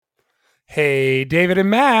Hey, David and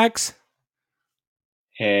Max.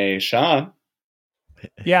 Hey, Sean.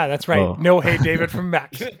 Yeah, that's right. Oh. No, hey, David from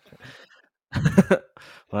Max.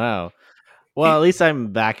 Wow. Well, at least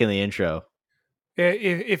I'm back in the intro.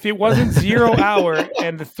 If it wasn't 0 hour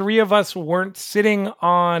and the three of us weren't sitting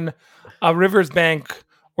on a river's bank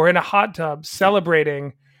or in a hot tub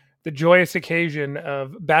celebrating the joyous occasion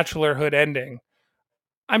of bachelorhood ending,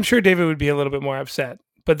 I'm sure David would be a little bit more upset.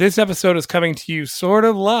 But this episode is coming to you sort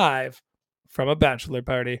of live from a bachelor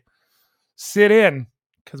party. Sit in,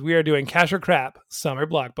 because we are doing Cash or Crap Summer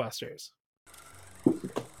Blockbusters. Hey,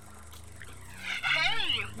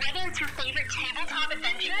 whether it's your favorite tabletop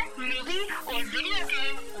adventure, movie, or video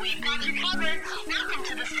game, we've got you covered. Welcome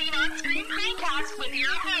to the Scene on Screen podcast with your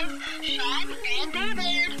hosts, Sean and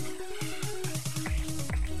David.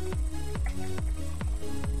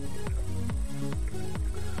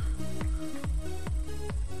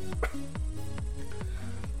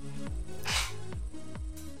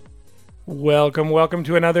 Welcome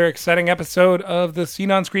to another exciting episode of the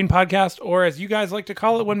Scene on Screen podcast, or as you guys like to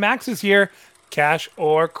call it when Max is here, Cash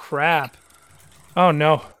or Crap. Oh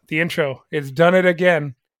no, the intro. It's done it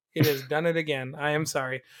again. It has done it again. I am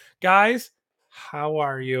sorry. Guys, how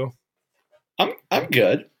are you? I'm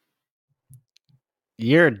good.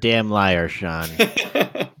 You're a damn liar, Sean.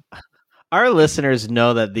 Our listeners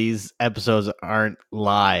know that these episodes aren't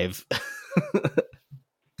live.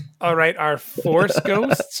 All right, our Force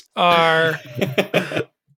ghosts are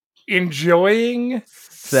enjoying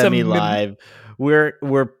Semi-live.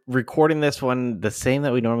 We're recording this one the same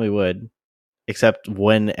that we normally would, except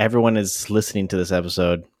when everyone is listening to this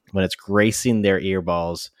episode, when it's gracing their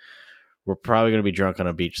earballs, we're probably going to be drunk on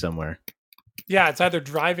a beach somewhere. Yeah, it's either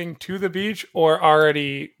driving to the beach or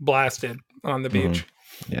already blasted on the beach.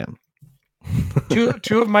 Yeah.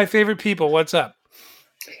 Two of my favorite people. What's up?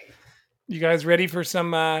 You guys ready for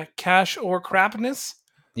some cash or crapness?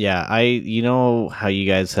 Yeah, you know how you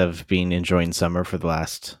guys have been enjoying summer for the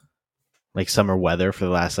last, summer weather for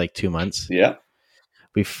the last 2 months? Yeah.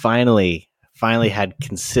 We finally had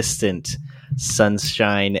consistent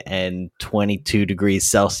sunshine and 22 degrees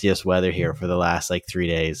Celsius weather here for the last 3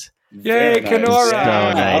 days. Yay, Very Kenora! So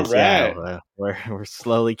nice. All right. Yeah, we're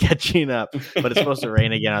slowly catching up, but it's supposed to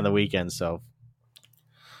rain again on the weekend, so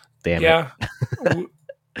damn it. Yeah.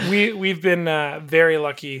 We've been very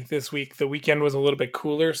lucky this week. The weekend was a little bit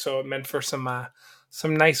cooler, so it meant for some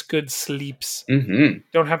nice good sleeps. Mm-hmm.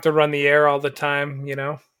 Don't have to run the air all the time,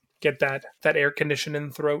 get that air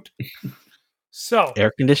conditioning throat. So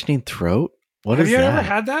Air conditioning throat? What have is you that? ever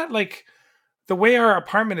had that? The way our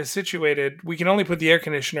apartment is situated, we can only put the air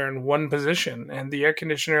conditioner in one position, and the air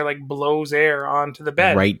conditioner blows air onto the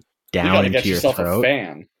bed. Right You down gotta into get your yourself throat? a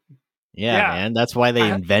fan. Yeah, Yeah. man. That's why they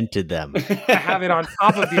invented them. I have it on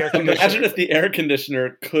top of the air conditioner. Imagine if the air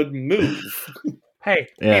conditioner could move. Hey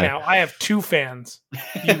Yeah. now, I have two fans.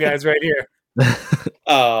 You guys right here.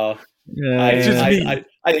 Oh, It's just me.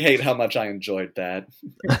 I hate how much I enjoyed that.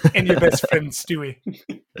 And your best friend, Stewie.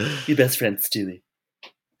 Your best friend, Stewie.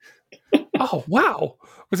 Oh, wow.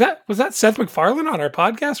 Was that Seth MacFarlane on our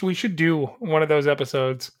podcast? We should do one of those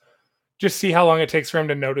episodes. Just see how long it takes for him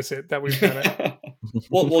to notice it that we've done it.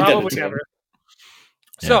 we'll get Probably it to never. him.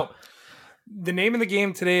 So, the name of the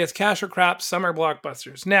game today is Cash or Crap Summer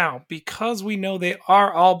Blockbusters. Now, because we know they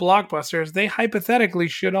are all blockbusters, they hypothetically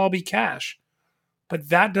should all be cash. But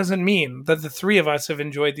that doesn't mean that the three of us have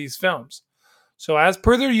enjoyed these films. So, as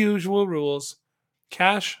per their usual rules,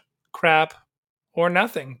 cash, crap, or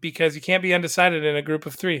nothing, because you can't be undecided in a group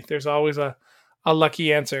of three. There's always a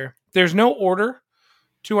lucky answer. There's no order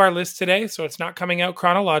to our list today, so it's not coming out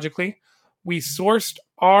chronologically. We sourced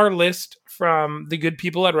our list from the good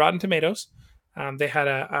people at Rotten Tomatoes. They had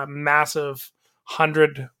a massive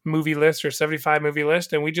 100 movie list or 75 movie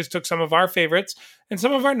list, and we just took some of our favorites and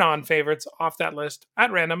some of our non-favorites off that list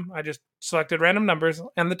at random. I just selected random numbers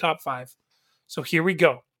and the top 5. So here we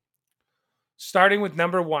go. Starting with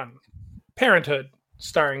number 1, Parenthood,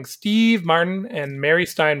 starring Steve Martin and Mary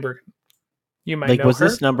Steinberg. You might know was her.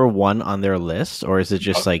 this number 1 on their list, or is it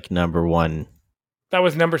just number 1? That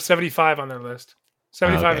was number 75 on their list.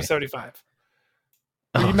 75 Okay. and 75.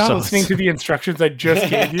 Are you not listening to the instructions I just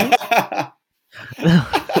gave you?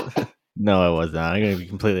 No, I was not. I'm going to be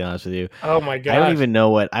completely honest with you. Oh my god! I don't even know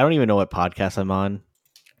what podcast I'm on.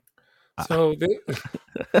 So,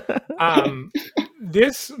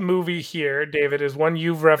 this movie here, David, is one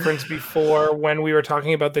you've referenced before when we were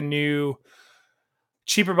talking about the new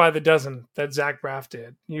Cheaper by the Dozen that Zach Braff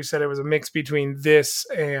did. You said it was a mix between this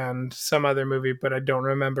and some other movie, but I don't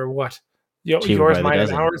remember what. Yours, by the Mine, and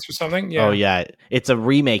Dozen. Ours or something? Yeah. Oh yeah, it's a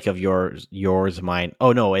remake of yours, Mine.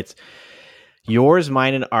 Oh no, it's Yours,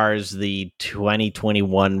 mine, and ours, the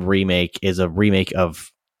 2021 remake is a remake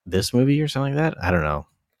of this movie or something like that. I don't know.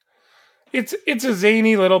 It's a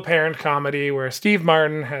zany little parent comedy where Steve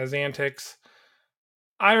Martin has antics.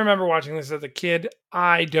 I remember watching this as a kid.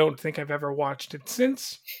 I don't think I've ever watched it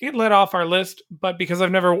since. It led off our list, but because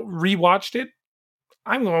I've never rewatched it,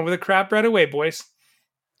 I'm going with a crap right away, boys.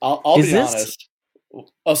 I'll be honest.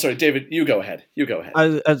 Oh, sorry, David. You go ahead.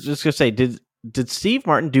 I was just gonna say, did Steve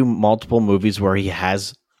Martin do multiple movies where he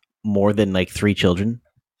has more than like 3 children?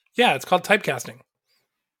 Yeah, it's called typecasting.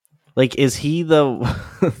 Like, is he the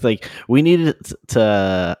like we needed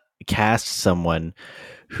to cast someone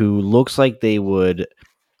who looks like they would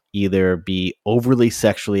either be overly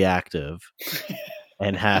sexually active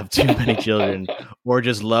and have too many children, or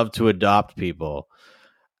just love to adopt people,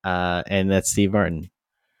 and that's Steve Martin.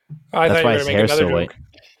 That's why his hair's so white.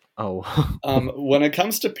 Oh, when it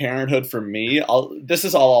comes to Parenthood, for me, this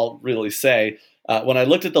is all I'll really say. When I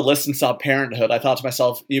looked at the list and saw Parenthood, I thought to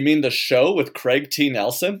myself, "You mean the show with Craig T.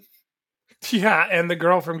 Nelson?" Yeah, and the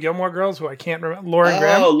girl from Gilmore Girls, who I can't remember, Lauren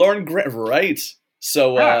Graham. Oh, Lauren Graham, right.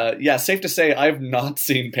 So, yeah, safe to say I've not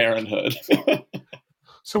seen Parenthood.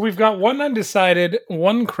 So we've got one undecided,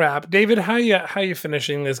 one crap. David, how you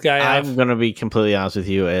finishing this guy off? I'm going to be completely honest with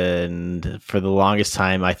you, and for the longest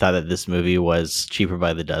time, I thought that this movie was cheaper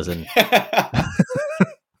by the dozen.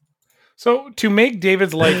 So to make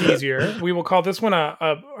David's life easier, we will call this one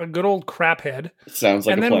a good old crap head. Sounds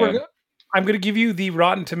like and a then plan. I'm going to give you the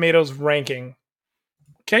Rotten Tomatoes ranking.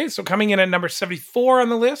 Okay, so coming in at number 74 on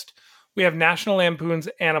the list, we have National Lampoon's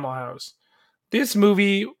Animal House. This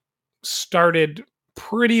movie started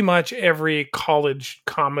pretty much every college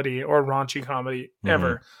comedy or raunchy comedy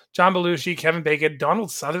ever. John Belushi, Kevin Bacon, Donald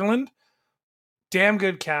Sutherland. Damn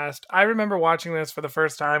good cast. I remember watching this for the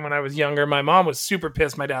first time when I was younger. My mom was super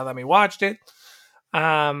pissed my dad let me watch it.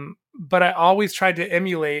 But I always tried to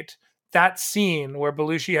emulate that scene where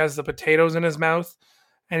Belushi has the potatoes in his mouth.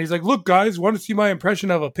 And he's like, "Look, guys, want to see my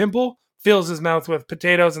impression of a pimple?" Fills his mouth with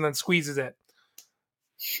potatoes and then squeezes it.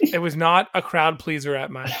 It was not a crowd pleaser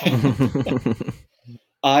at my home.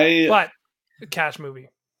 But a cash movie.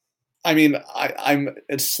 I mean, I'm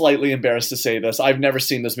slightly embarrassed to say this. I've never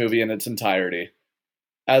seen this movie in its entirety.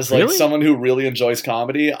 As like someone who really enjoys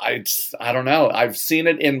comedy, I don't know. I've seen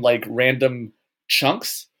it in like random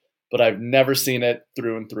chunks, but I've never seen it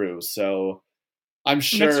through and through. So I'm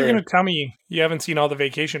sure. Next, you're going to tell me you haven't seen all the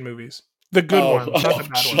vacation movies. The good ones, not the bad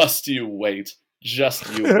ones. Just you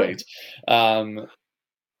wait.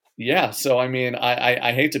 Yeah, so I mean,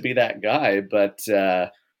 I hate to be that guy, but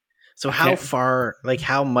so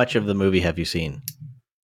how much of the movie have you seen?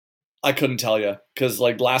 I couldn't tell you because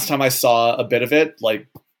like last time I saw a bit of it, like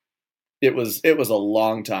it was a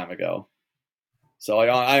long time ago. So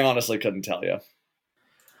I honestly couldn't tell you.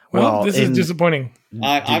 Well, this is disappointing.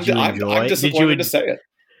 I'm disappointed to say it.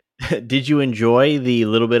 Did you enjoy the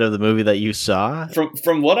little bit of the movie that you saw?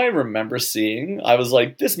 From what I remember seeing, I was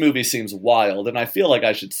like, this movie seems wild, and I feel like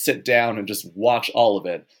I should sit down and just watch all of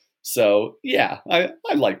it. So, yeah, I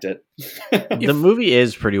liked it. The movie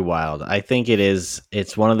is pretty wild. I think it is.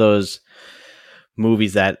 It's one of those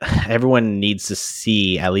movies that everyone needs to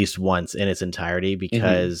see at least once in its entirety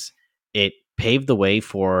because it paved the way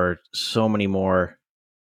for so many more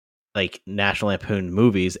like National Lampoon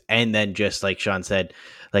movies, and then just like Sean said,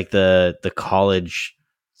 like the college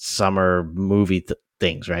summer movie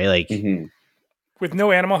things, right? Like with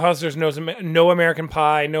no Animal House, there's no American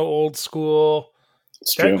Pie, no Old School.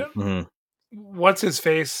 It's true. What's his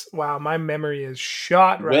face? Wow, my memory is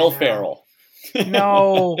shot right Will now. Ferrell.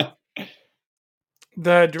 No,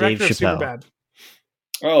 the director of Superbad.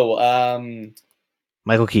 Oh,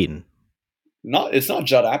 Michael Keaton. It's not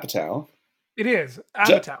Judd Apatow. It is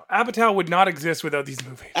Apatow. Apatow would not exist without these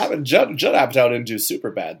movies. Judd Apatow didn't do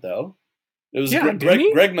Superbad though. It was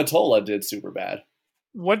Greg Mottola did Superbad.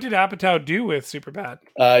 What did Apatow do with Superbad?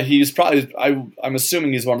 He's probably I'm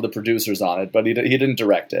assuming he's one of the producers on it, but he didn't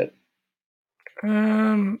direct it.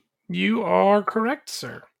 You are correct,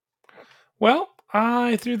 sir. Well,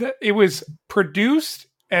 I threw that. It was produced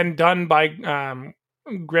and done by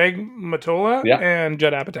Greg Mottola and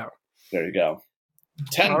Judd Apatow. There you go.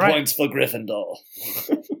 10 points for Gryffindor.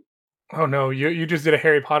 Oh no, you just did a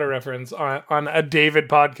Harry Potter reference on a David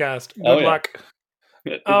podcast. Good luck.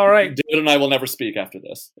 All right. David and I will never speak after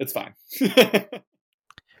this. It's fine.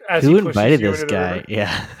 Who invited this guy?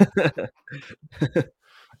 Yeah.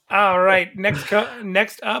 All right. Next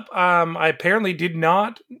up, I apparently did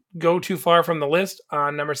not go too far from the list.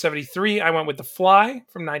 On number 73, I went with The Fly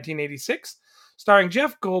from 1986, starring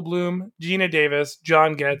Jeff Goldblum, Gina Davis,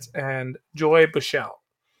 John Getz, and Joy Bushell.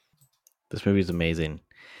 This movie is amazing.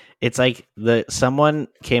 It's like someone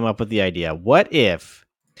came up with the idea. What if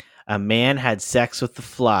a man had sex with the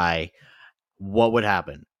fly? What would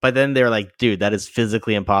happen? But then they're like, dude, that is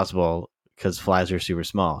physically impossible because flies are super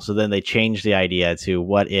small. So then they changed the idea to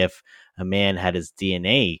what if a man had his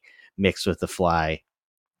DNA mixed with the fly,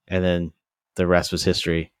 and then the rest was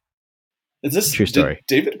history. Is this true story?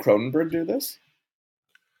 Did David Cronenberg do this?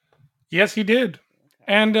 Yes, he did.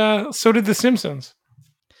 And so did The Simpsons.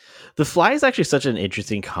 The fly is actually such an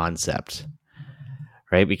interesting concept,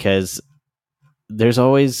 right? Because there's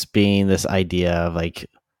always been this idea of like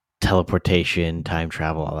teleportation, time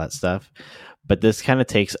travel, all that stuff. But this kind of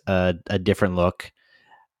takes a different look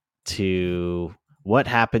to what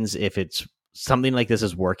happens if it's something like this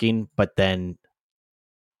is working, but then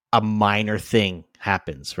a minor thing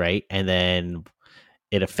happens, right? And then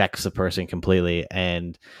it affects the person completely.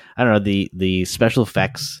 And I don't know, the special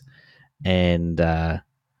effects and I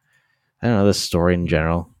don't know, the story in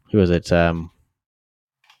general. Who is it?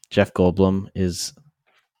 Jeff Goldblum is...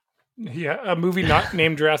 Yeah, a movie not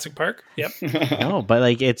named Jurassic Park. Yep. No, but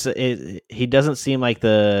like he doesn't seem like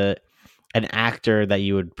an actor that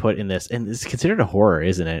you would put in this, and it's considered a horror,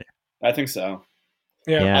 isn't it? I think so.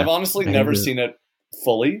 Yeah. I've honestly never seen it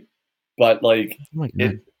fully, but like,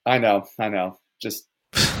 I know. Just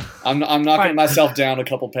I'm knocking myself down a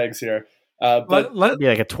couple pegs here. But it'd be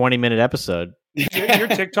like a 20-minute episode. Your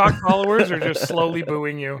TikTok followers are just slowly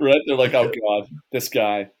booing you. Right? They're like, oh god, this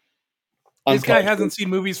guy. This guy hasn't seen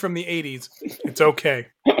movies from the 80s. It's okay.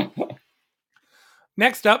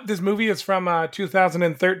 Next up, this movie is from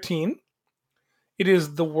 2013. It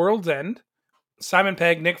is The World's End. Simon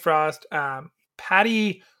Pegg, Nick Frost,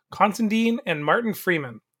 Patty Considine, and Martin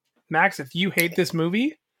Freeman. Max, if you hate this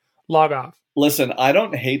movie, log off. Listen, I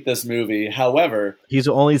don't hate this movie. However, he's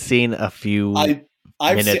only seen a few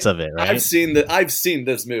minutes of it, right? I've seen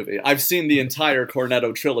this movie. I've seen the entire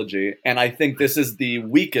Cornetto trilogy, and I think this is the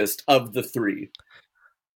weakest of the three.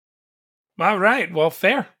 All right. Well,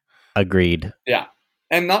 fair. Agreed. Yeah.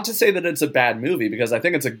 And not to say that it's a bad movie, because I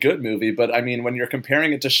think it's a good movie, but I mean, when you're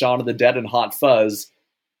comparing it to Shaun of the Dead and Hot Fuzz,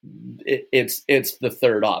 it's the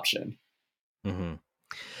third option. Mm-hmm.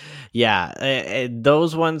 Yeah,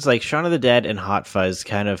 those ones like Shaun of the Dead and Hot Fuzz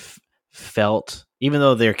kind of felt, even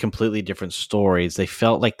though they're completely different stories, they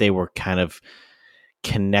felt like they were kind of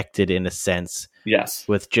connected in a sense. Yes.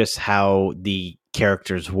 With just how the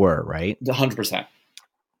characters were, right? 100%.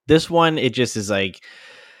 This one, it just is like,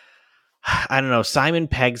 I don't know, Simon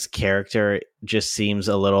Pegg's character just seems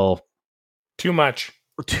a little... Too much,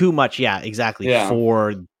 yeah, exactly,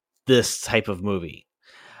 for this type of movie.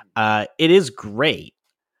 It is great.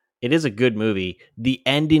 It is a good movie. The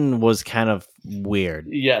ending was kind of weird.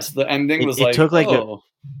 Yes, the ending was it took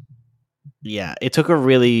it took a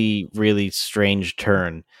really, really strange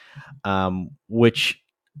turn, which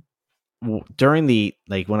during the,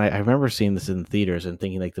 like, when I remember seeing this in theaters and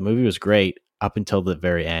thinking like the movie was great up until the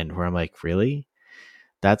very end, where I'm like, really?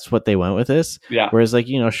 That's what they went with this? Yeah. Whereas, like,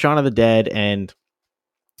 you know, Shaun of the Dead and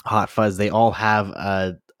Hot Fuzz, they all have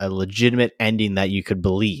a legitimate ending that you could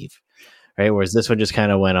believe. Right, whereas this one just kind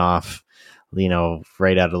of went off, you know,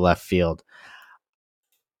 right out of left field.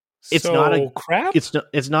 It's not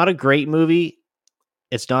a great movie.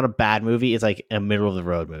 It's not a bad movie. It's like a middle of the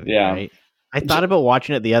road movie. Yeah. Right? I thought about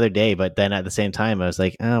watching it the other day, but then at the same time, I was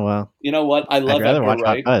like, oh well. You know what? I love I'd rather watch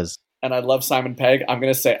Hot Fuzz. And I love Simon Pegg. I'm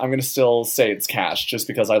gonna still say it's cash, just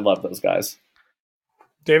because I love those guys.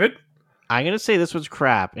 David, I'm gonna say this was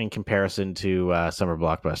crap in comparison to summer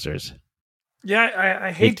blockbusters. Yeah,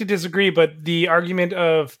 I hate to disagree, but the argument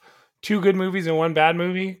of two good movies and one bad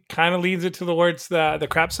movie kind of leads it towards the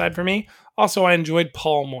crap side for me. Also, I enjoyed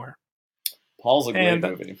Paul more. Paul's a great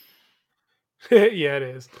movie. Yeah, it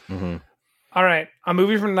is. Mm-hmm. All right, a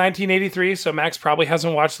movie from 1983, so Max probably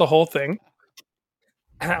hasn't watched the whole thing.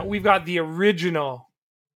 We've got the original,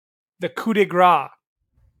 the coup de grace,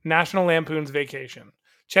 National Lampoon's Vacation.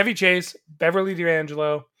 Chevy Chase, Beverly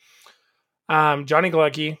D'Angelo, Johnny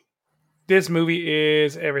Galecki. This movie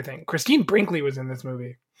is everything. Christine Brinkley was in this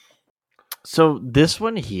movie. So this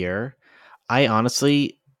one here, I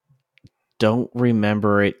honestly don't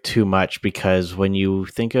remember it too much, because when you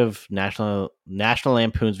think of National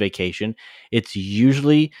Lampoon's Vacation, it's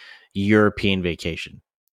usually European Vacation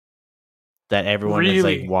that everyone has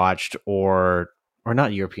like watched, or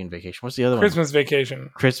not European Vacation. What's the other Christmas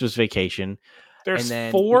Vacation. Christmas Vacation. There's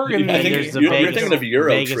four in there. You're thinking of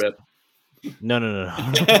Euro Trip. No.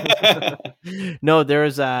 No,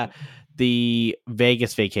 there's the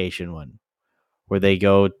Vegas Vacation one where they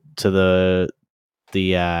go to the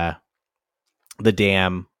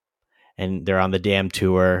dam, and they're on the dam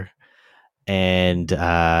tour, and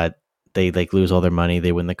they like lose all their money,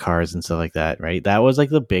 they win the cars and stuff like that, right? That was like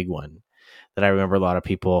the big one that I remember a lot of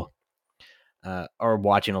people are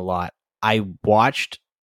watching a lot. I watched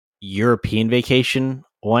European Vacation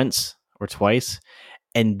once or twice,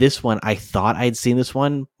 and this one, I thought I'd seen this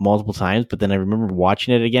one multiple times, but then I remember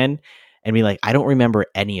watching it again and being like, I don't remember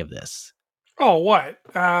any of this. Oh, what?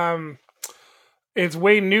 It's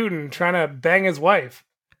Wayne Newton trying to bang his wife.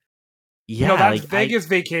 Yeah, no, that's Vegas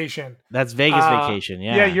Vacation. That's Vegas Vacation.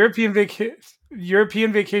 Yeah, yeah.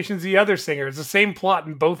 European Vacation's the other singer. It's the same plot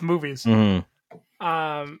in both movies.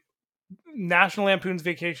 Mm-hmm. National Lampoon's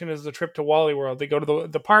Vacation is the trip to Wally World. They go to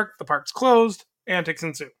the park. The park's closed. Antics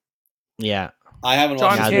ensue. Yeah, I haven't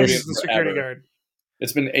John watched Candy this is movie the security forever. guard.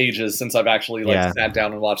 It's been ages since I've actually sat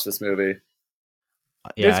down and watched this movie.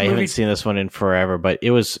 Yeah, I haven't seen this one in forever, but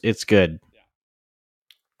it's good.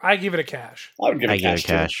 I give it a cash. I would give it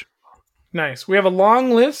cash. Nice. We have a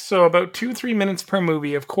long list, so about 2-3 minutes per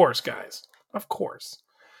movie, of course, guys. Of course.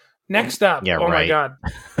 Next up. Yeah, oh right. my God.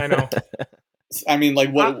 I know. I mean, like,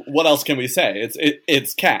 what else can we say?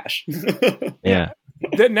 It's cash. Yeah.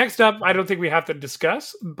 Next up, I don't think we have to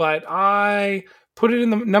discuss, but I put it in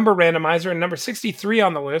the number randomizer and number 63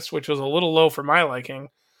 on the list, which was a little low for my liking.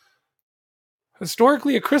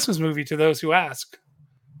 Historically a Christmas movie to those who ask.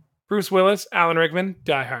 Bruce Willis, Alan Rickman,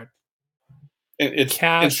 Die Hard. It's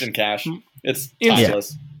cash. Instant cash. It's Instant.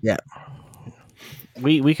 timeless. Yeah.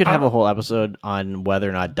 We could have a whole episode on whether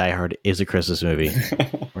or not Die Hard is a Christmas movie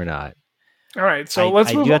or not. All right, so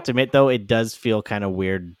let's move I do on. have to admit, though, it does feel kind of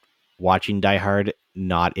weird watching Die Hard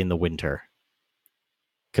not in the winter.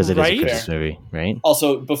 Because it is a Christmas movie, right?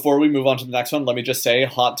 Also, before we move on to the next one, let me just say,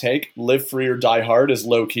 hot take, Live Free or Die Hard is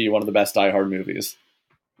low-key one of the best Die Hard movies.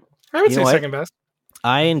 I would say second best.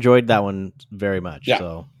 I enjoyed that one very much,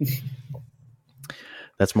 so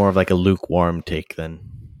that's more of like a lukewarm take than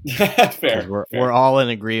fair. We're all in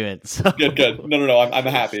agreement. So. Good. No. I'm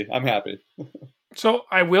happy. So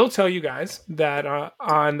I will tell you guys that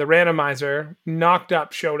on the randomizer, Knocked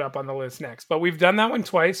Up showed up on the list next, but we've done that one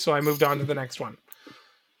twice, so I moved on to the next one.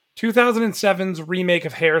 2007's remake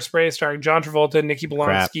of Hairspray, starring John Travolta, Nikki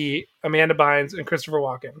Blonsky, Amanda Bynes, and Christopher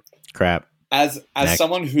Walken. Crap. As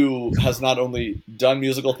someone who has not only done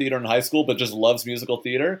musical theater in high school but just loves musical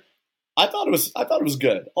theater, I thought it was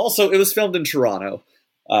good. Also, it was filmed in Toronto,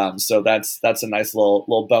 so that's a nice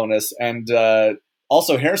little bonus. And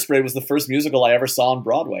also, Hairspray was the first musical I ever saw on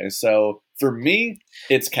Broadway. So for me,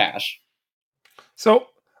 it's cash. So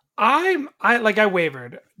I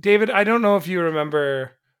wavered, David. I don't know if you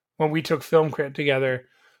remember when we took Film Crit together,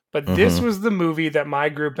 but this was the movie that my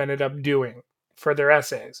group ended up doing for their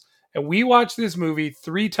essays. And we watched this movie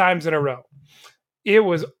 3 times in a row. It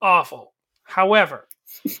was awful. However,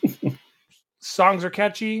 songs are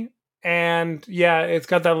catchy. And yeah, it's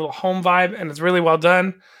got that little home vibe and it's really well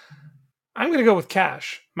done. I'm going to go with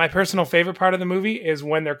cash. My personal favorite part of the movie is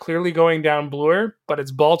when they're clearly going down Bloor, but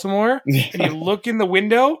it's Baltimore. And you look in the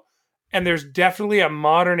window and there's definitely a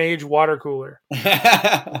modern age water cooler.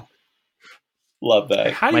 Love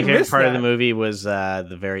that. How do My you favorite miss part that? of the movie was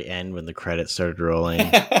the very end when the credits started rolling.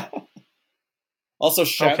 Also,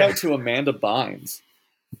 shout out to Amanda Bynes.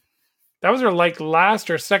 That was her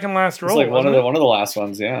last or second last role. It's like one of the last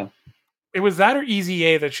ones, yeah. It was that or Easy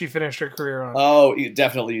A that she finished her career on. Oh,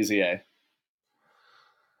 definitely Easy A.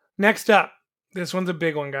 Next up, this one's a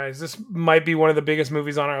big one, guys. This might be one of the biggest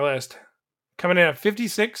movies on our list. Coming in at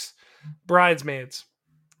 56, Bridesmaids.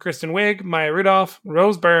 Kristen Wiig, Maya Rudolph,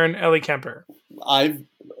 Rose Byrne, Ellie Kemper.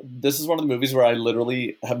 This is one of the movies where I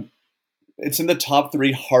literally have... It's in the top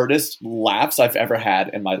 3 hardest laughs I've ever had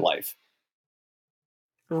in my life.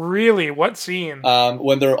 Really? What scene?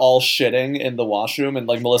 When they're all shitting in the washroom and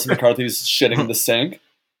like Melissa McCarthy's shitting in the sink.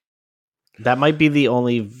 That might be the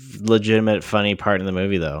only legitimate funny part in the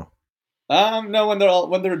movie, though. No,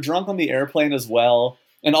 when they're drunk on the airplane as well,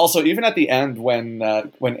 and also even at the end when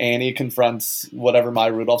Annie confronts whatever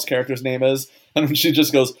Maya Rudolph's character's name is, and she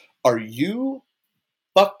just goes, "Are you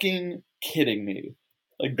fucking kidding me?"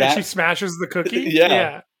 Like that. And she smashes the cookie.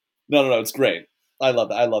 Yeah. No, it's great. I love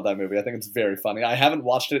that. I love that movie. I think it's very funny. I haven't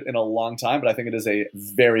watched it in a long time, but I think it is a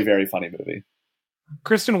very, very funny movie.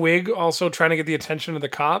 Kristen Wiig also trying to get the attention of the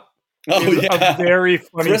cop. Oh yeah, a very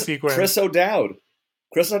funny sequence. Chris O'Dowd.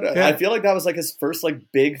 Yeah. I feel like that was like his first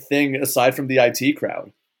like big thing aside from the IT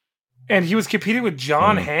Crowd. And he was competing with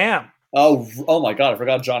John Hamm. Oh my god, I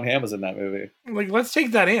forgot John Hamm was in that movie. Like, let's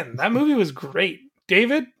take that in. That movie was great.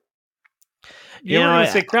 David, you were going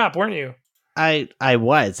to say crap, weren't you? I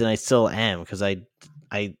was, and I still am, because I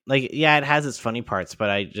like, yeah, it has its funny parts, but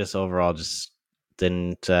I just overall just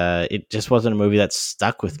didn't, it just wasn't a movie that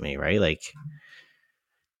stuck with me, right? Like,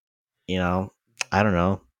 you know, I don't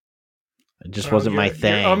know. It just wasn't my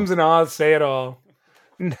thing. Your ums and ahs say it all.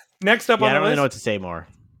 Next up on the list. I don't really know what to say more.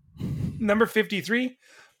 Number 53,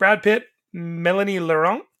 Brad Pitt, Melanie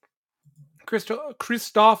Laurent,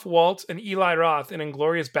 Christoph Waltz, and Eli Roth in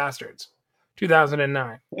Inglourious Bastards,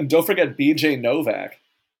 2009. And don't forget BJ Novak.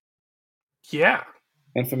 Yeah.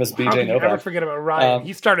 Infamous BJ How can Novak. You never forget about Ryan.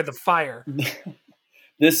 He started the fire.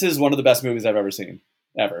 This is one of the best movies I've ever seen.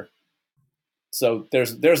 Ever. So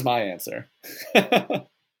there's my answer. All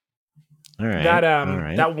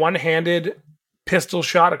right. That one-handed pistol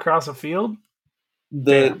shot across a field.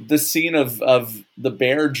 The scene of the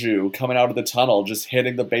bear Jew coming out of the tunnel just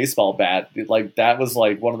hitting the baseball bat, like that was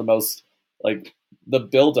like one of the most, like, the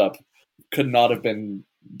buildup could not have been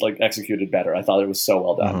like executed better. I thought it was so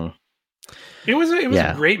well done. Mm-hmm. It was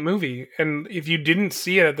a great movie, and if you didn't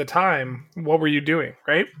see it at the time, what were you doing,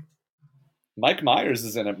 right? Mike Myers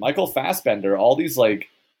is in it. Michael Fassbender. All these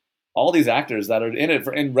actors that are in it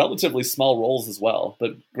in relatively small roles as well.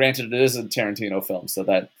 But granted, it is a Tarantino film, so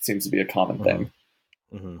that seems to be a common thing.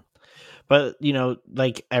 Mm-hmm. But, you know,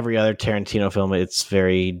 like every other Tarantino film, it's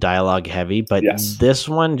very dialogue heavy. But this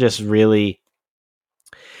one just really,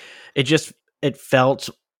 it felt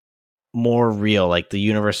more real. Like the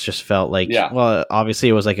universe just felt like, well, obviously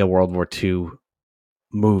it was like a World War II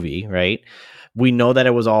movie, right? We know that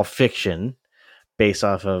it was all fiction based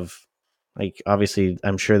off of, like, obviously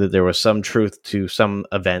I'm sure that there was some truth to some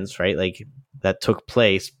events, right? Like that took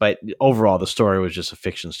place, but overall the story was just a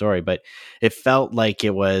fiction story. But it felt like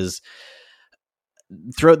it was,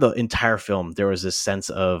 throughout the entire film, there was this sense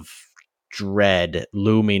of dread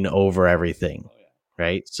looming over everything,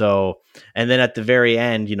 right? So, and then at the very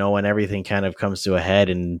end, you know, when everything kind of comes to a head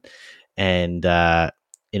and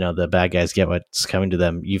you know, the bad guys get what's coming to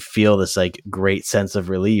them, you feel this like great sense of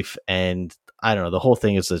relief. And I don't know, the whole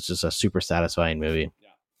thing is just a super satisfying movie.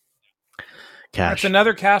 Cash. That's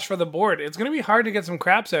another cash for the board. It's going to be hard to get some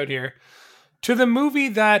craps out here. To the movie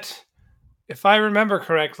that, if I remember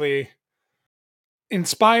correctly,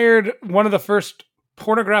 inspired one of the first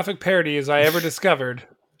pornographic parodies I ever discovered.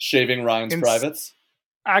 Shaving Ryan's Privates?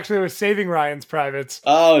 Actually, it was Saving Ryan's Privates.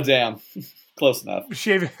 Oh, damn. Close enough.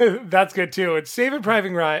 That's good too. It's Saving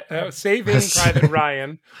Private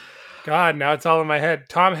Ryan. God, now it's all in my head.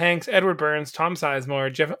 Tom Hanks, Edward Burns, Tom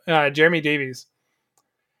Sizemore, Jeremy Davies.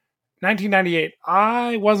 1998.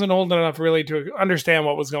 I wasn't old enough really to understand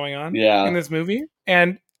what was going on in this movie.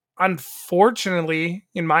 And unfortunately,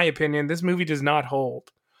 in my opinion, this movie does not hold.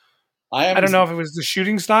 I don't know if it was the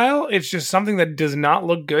shooting style. It's just something that does not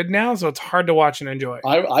look good now, so it's hard to watch and enjoy.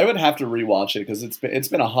 I would have to rewatch it because it's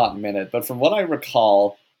been a hot minute. But from what I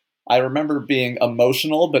recall, I remember being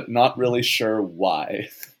emotional, but not really sure why.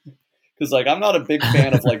 Because like I'm not a big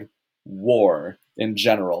fan of like war in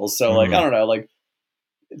general. So like I don't know. Like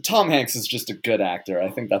Tom Hanks is just a good actor. I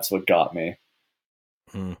think that's what got me.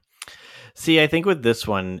 See, I think with this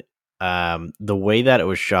one, the way that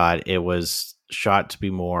it was shot to be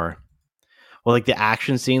more, well, like the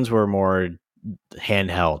action scenes were more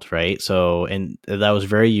handheld, right? So, and that was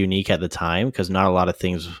very unique at the time because not a lot of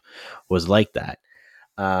things was like that.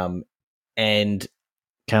 And kind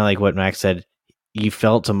of like what Max said, you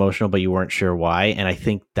felt emotional, but you weren't sure why. And I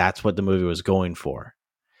think that's what the movie was going for.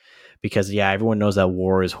 Because everyone knows that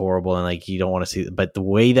war is horrible and like you don't want to see it. But the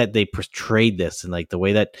way that they portrayed this and like the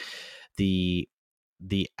way that the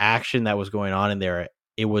action that was going on in there,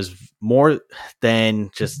 it was more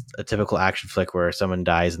than just a typical action flick where someone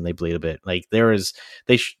dies and they bleed a bit. Like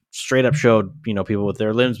they straight up showed, you know, people with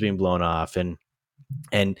their limbs being blown off and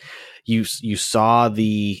you saw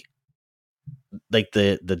the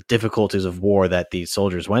difficulties of war that these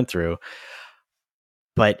soldiers went through,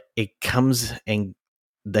 but it comes and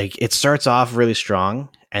like it starts off really strong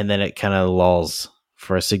and then it kind of lulls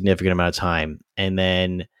for a significant amount of time. And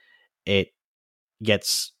then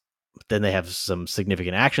then they have some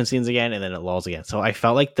significant action scenes again, and then it lulls again. So I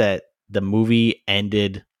felt like that the movie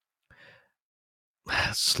ended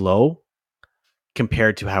slow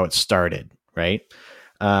compared to how it started, right?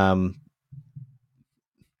 I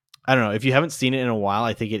don't know. If you haven't seen it in a while,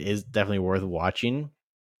 I think it is definitely worth watching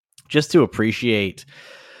just to appreciate,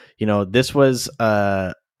 you know, this was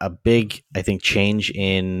a big, I think, change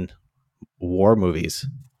in war movies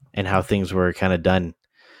and how things were kind of done.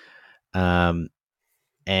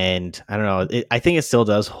 And I don't know, I think it still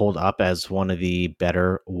does hold up as one of the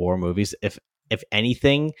better war movies. If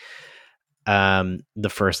anything, the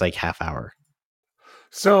first like half hour.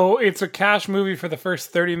 So it's a cash movie for the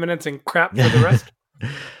first 30 minutes and crap for the rest.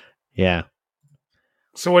 Yeah.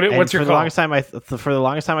 So what's your call? For the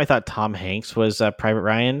longest time, I thought Tom Hanks was Private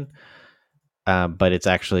Ryan, but it's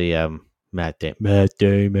actually Matt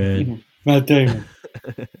Damon. Matt Damon.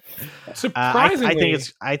 Surprisingly,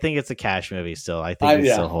 I think it's a cash movie still. I think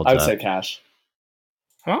it still holds up. I would say cash.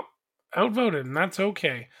 Well, outvoted, and that's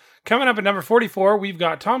okay. Coming up at number 44, we've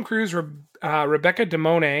got Tom Cruise, Rebecca De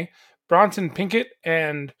Mornay, Bronson Pinkett,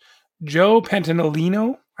 and Joe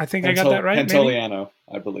Pantoliano. I think I got that right. Pantoliano,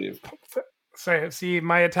 I believe. Sorry, see,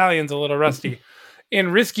 my Italian's a little rusty.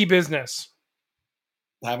 In Risky Business.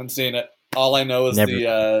 Haven't seen it. All I know is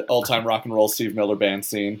the all-time rock and roll Steve Miller Band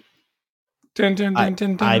scene.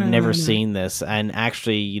 I've never seen this, and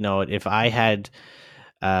actually, you know, if I had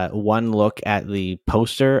one look at the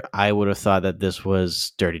poster, I would have thought that this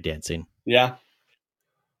was Dirty Dancing. Yeah.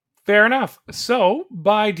 Fair enough. So,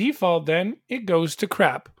 by default, then, it goes to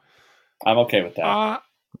crap. I'm okay with that.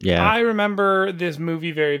 Yeah. I remember this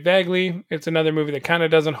movie very vaguely. It's another movie that kind of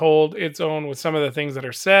doesn't hold its own with some of the things that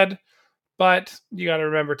are said, but you got to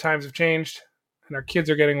remember times have changed, and our kids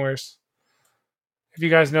are getting worse. If you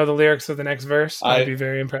guys know the lyrics of the next verse, I'd be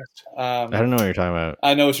very impressed. I don't know what you're talking about.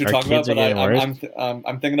 I know what you're talking about, but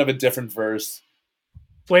I'm thinking of a different verse.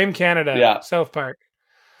 Blame Canada, South Park.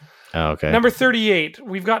 Oh, okay. Number 38,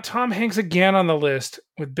 we've got Tom Hanks again on the list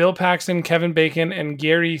with Bill Paxton, Kevin Bacon, and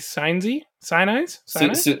Gary Sinise,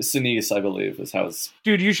 Sinise, I believe, is how it's...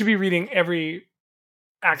 Dude, you should be reading every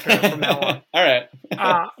actor from now on. All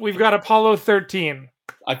right. We've got Apollo 13.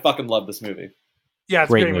 I fucking love this movie. Yeah, it's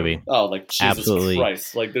great a movie. Oh, like, Jesus Absolutely.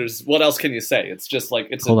 Christ. Like, there's... What else can you say? It's just like,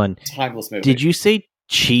 it's a timeless movie. Did you say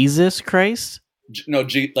Jesus Christ? No,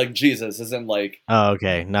 like Jesus, as in like... Oh,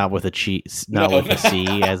 okay. Not with a cheese, not with a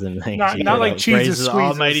C, as in like... not like Jesus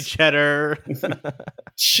almighty cheddar.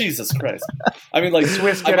 Jesus Christ. I mean, like,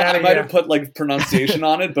 Swiss, I might have put, like, pronunciation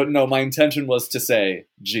on it, but no, my intention was to say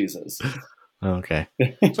Jesus. Okay.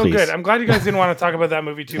 So good. I'm glad you guys didn't want to talk about that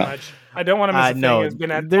movie too much. I don't want to miss a thing. It's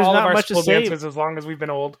been at there's all not of our much school to say. dances as long as we've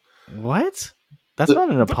been old. What? That's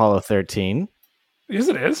not an Apollo 13. Yes,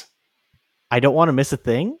 it is. I don't want to miss a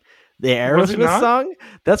thing? The Aerosmith song?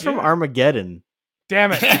 That's from Armageddon.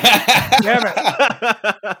 Damn it. Damn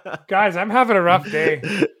it. Guys, I'm having a rough day.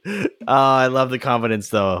 Oh, I love the confidence,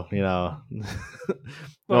 though. You know.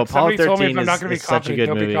 Look, Apollo 13 told me if I'm not going to be such a good confident,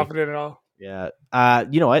 don't movie. be confident at all. Yeah.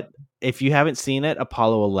 You know what? If you haven't seen it,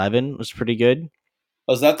 Apollo 11 was pretty good.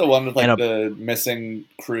 Was that the one with like the missing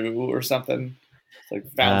crew or something?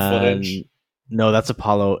 Like found footage? No, that's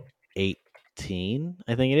Apollo 18,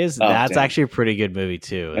 I think it is. That's actually a pretty good movie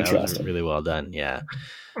too. That was really well done. Yeah.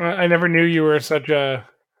 I never knew you were such a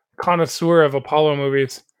connoisseur of Apollo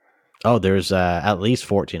movies. Oh, there's at least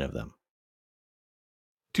 14 of them.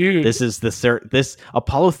 Dude, this is this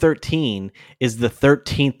Apollo 13 is the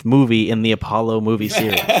 13th movie in the Apollo movie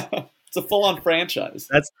series. It's a full-on franchise.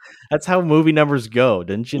 That's how movie numbers go.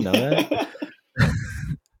 Didn't you know that?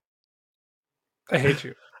 I hate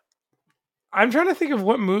you. I'm trying to think of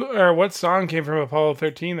what song came from Apollo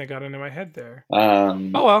 13 that got into my head there. Oh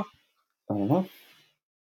well. I don't know.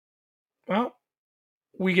 Well,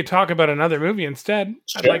 we could talk about another movie instead.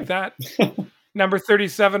 Sure. I'd like that. Number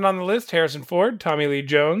 37 on the list, Harrison Ford, Tommy Lee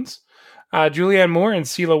Jones, Julianne Moore, and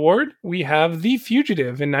Celia Ward. We have The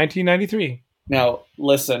Fugitive in 1993. Now,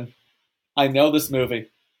 listen. I know this movie.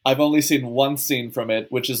 I've only seen one scene from it,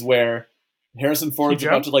 which is where Harrison Ford's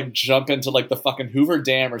about to like jump into like the fucking Hoover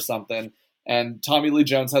Dam or something, and Tommy Lee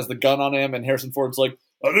Jones has the gun on him, and Harrison Ford's like,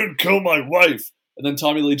 "I didn't kill my wife," and then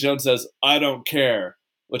Tommy Lee Jones says, "I don't care,"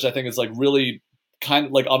 which I think is like really kind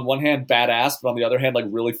of like on one hand badass, but on the other hand like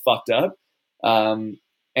really fucked up.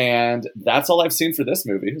 And that's all I've seen for this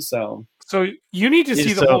movie. So you need to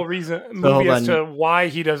see the whole movie as to why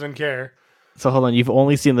he doesn't care. So hold on, you've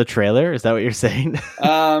only seen the trailer? Is that what you're saying?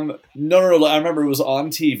 No. I remember it was on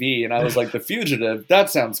TV, and I was like, The Fugitive, that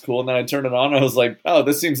sounds cool. And then I turned it on, and I was like, oh,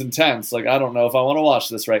 this seems intense. Like, I don't know if I want to watch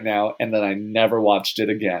this right now. And then I never watched it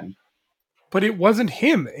again. But it wasn't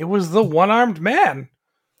him. It was the one-armed man.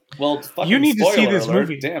 Well, you need to see this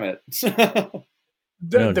movie. Damn it.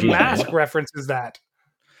 The Mask references that.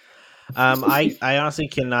 I honestly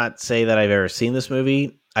cannot say that I've ever seen this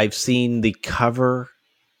movie. I've seen the cover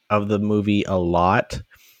of the movie a lot.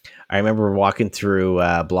 I remember walking through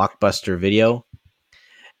Blockbuster Video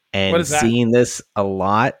and seeing this a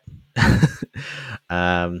lot.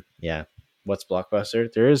 Yeah. What's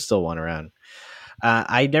Blockbuster? There is still one around.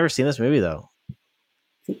 I'd never seen this movie though.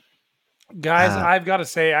 Guys, I've got to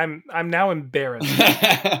say I'm now embarrassed.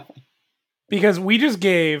 Because we just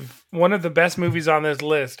gave one of the best movies on this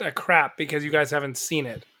list a crap because you guys haven't seen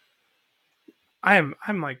it. I'm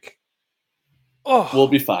like, oh. We'll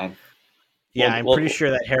be fine. Yeah, I'm pretty sure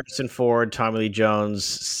that Harrison Ford, Tommy Lee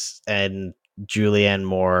Jones, and Julianne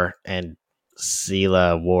Moore and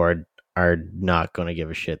Celia Ward are not going to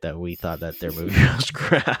give a shit that we thought that their movie was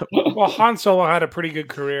crap. Well, Han Solo had a pretty good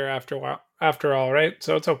career after all, right?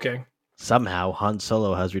 So it's okay. Somehow Han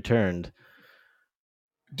Solo has returned.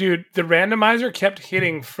 Dude, the randomizer kept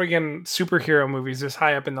hitting friggin' superhero movies this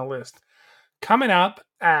high up in the list. Coming up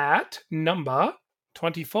at number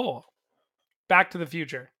 24, Back to the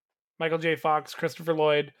Future. Michael J. Fox, Christopher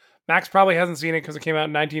Lloyd. Max probably hasn't seen it because it came out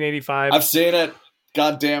in 1985. I've seen it.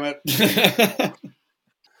 God damn it.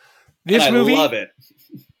 This movie, I love it.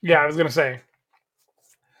 Yeah, I was going to say.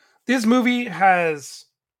 This movie has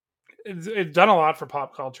it's done a lot for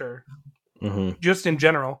pop culture, just in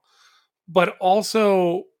general. But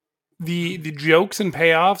also the jokes and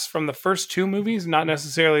payoffs from the first two movies, not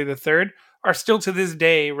necessarily the third, are still to this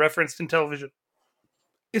day referenced in television.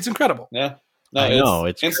 It's incredible. Yeah. No, I know.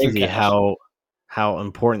 It's crazy how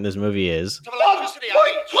important this movie is. 21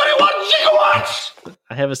 gigawatts!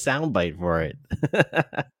 I have a soundbite for it.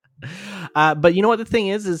 But you know what the thing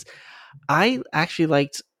is I actually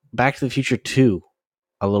liked Back to the Future 2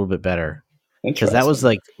 a little bit better. Because that was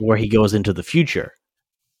like where he goes into the future.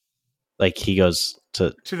 Like he goes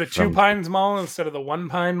to the Two Pines Mall instead of the One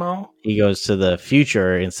Pine Mall. He goes to the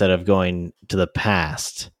future instead of going to the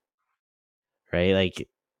past. Right? Like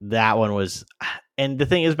that one was, and the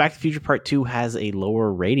thing is, Back to the Future Part 2 has a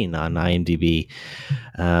lower rating on IMDb.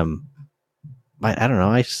 But I don't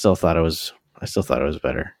know. I still thought it was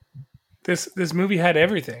better. This movie had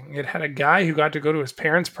everything. It had a guy who got to go to his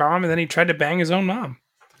parents' prom, and then he tried to bang his own mom.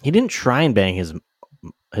 He didn't try and bang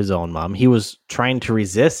his own mom. He was trying to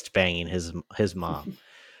resist banging his mom.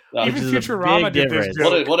 Even Futurama did this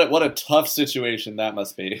joke. What a tough situation that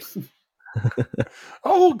must be.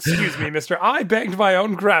 Oh, excuse me, mister. I banged my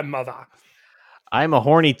own grandmother. I'm a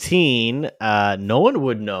horny teen. No one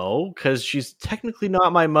would know because she's technically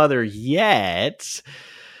not my mother yet.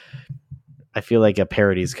 I feel like a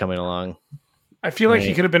parody's coming along. I feel like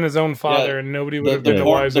he could have been his own father and nobody would have been the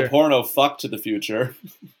wiser. The porno fuck to the future.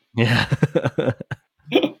 Yeah.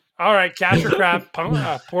 All right, Cash or Crap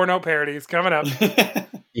porno parodies coming up.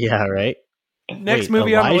 Yeah, right. Next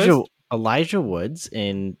movie on the list. Elijah Woods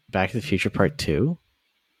in Back to the Future Part 2.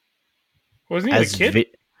 Wasn't he a kid?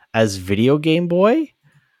 As Video Game Boy?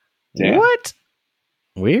 Yeah. What?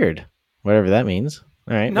 Weird. Whatever that means.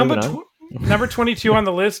 All right, Number 22 on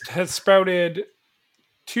the list has sprouted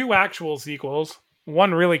 2 actual sequels,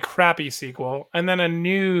 1 really crappy sequel, and then a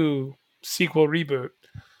new sequel reboot.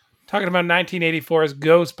 Talking about 1984's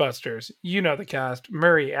Ghostbusters. You know the cast.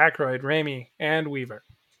 Murray, Aykroyd, Raimi, and Weaver.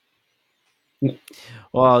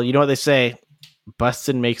 Well, you know what they say.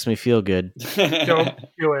 Bustin' makes me feel good. Don't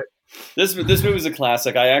do it. This movie's a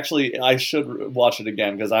classic. I should watch it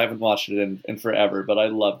again because I haven't watched it in forever, but I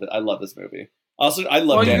love it. I love this movie. Also, I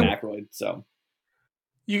love Dan Aykroyd, so.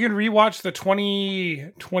 You can rewatch the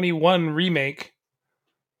 2021 remake,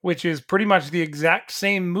 which is pretty much the exact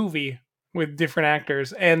same movie with different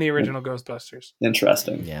actors and the original Ghostbusters.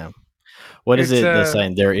 Interesting. Yeah. What is it? The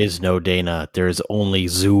sign? There is no Dana. There is only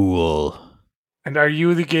Zool. And are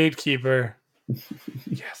you the gatekeeper?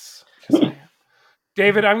 Yes.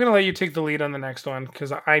 David, I'm going to let you take the lead on the next one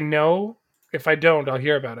because I know if I don't, I'll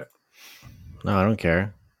hear about it. No, I don't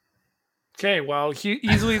care. Okay, well,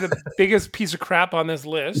 easily the biggest piece of crap on this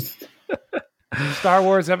list. Star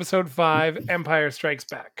Wars Episode 5, Empire Strikes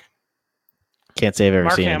Back. Can't say I've ever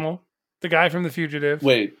Mark seen Hamill, the guy from The Fugitive.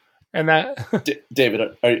 Wait. And that...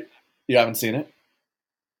 David, you haven't seen it?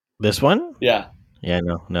 This one? Yeah. Yeah,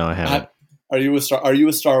 no, I haven't. Are you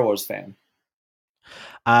a Star Wars fan?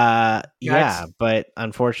 Yeah, but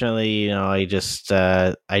unfortunately, I just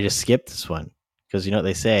skipped this one because you know what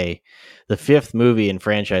they say, the 5th movie in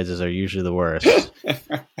franchises are usually the worst.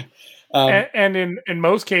 And in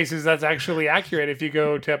most cases, that's actually accurate. If you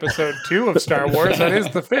go to Episode 2 of Star Wars, that is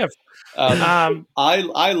the 5th.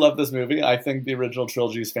 I love this movie. I think the original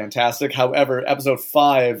trilogy is fantastic. However, Episode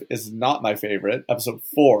 5 is not my favorite. Episode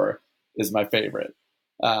 4 is my favorite.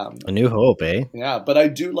 A New Hope, eh? Yeah, but I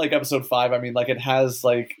do like Episode 5. I mean, like it has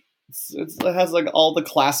like all the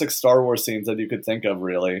classic Star Wars scenes that you could think of,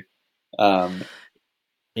 really.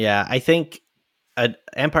 Yeah, I think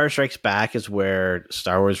Empire Strikes Back is where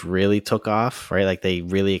Star Wars really took off, right? Like they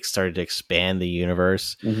really started to expand the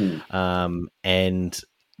universe, and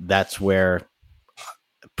that's where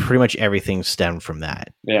pretty much everything stemmed from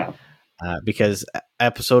that. Yeah, because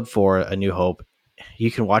Episode 4, A New Hope, you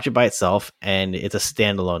can watch it by itself, and it's a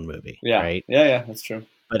standalone movie. Yeah, right? Yeah, that's true.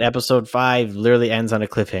 But Episode 5 literally ends on a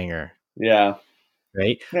cliffhanger. Yeah,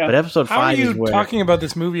 right. Yeah. But Episode 5 How are you is where... talking about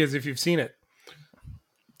this movie as if you've seen it?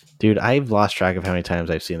 Dude, I've lost track of how many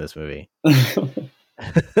times I've seen this movie.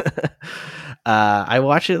 I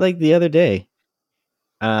watched it like the other day.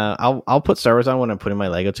 I'll put Star Wars on when I'm putting my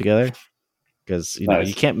Lego together because you know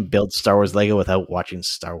you can't build Star Wars Lego without watching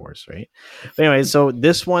Star Wars, right? But anyway, so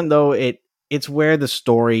this one though, it's where the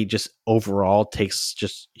story just overall takes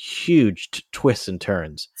just huge twists and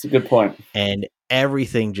turns. It's a good point. And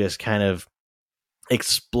everything just kind of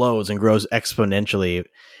explodes and grows exponentially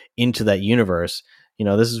into that universe. You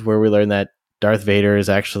know, this is where we learn that Darth Vader is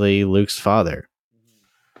actually Luke's father.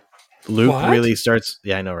 Luke really starts.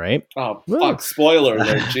 Yeah, I know, right? Oh, fuck! Spoiler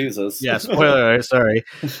alert! Jesus. Yeah, spoiler alert. Sorry.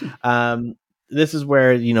 This is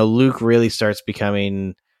where Luke really starts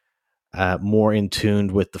becoming more in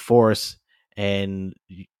tune with the Force and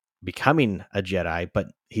becoming a Jedi, but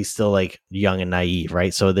he's still like young and naive,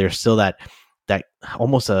 right? So there's still that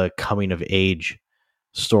almost a coming of age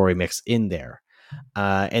story mix in there,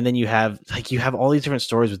 and then you have all these different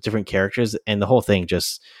stories with different characters, and the whole thing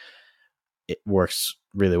it works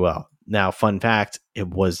really well. Now, fun fact, it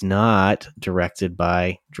was not directed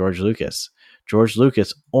by George Lucas. George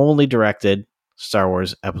Lucas only directed Star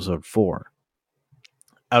Wars Episode 4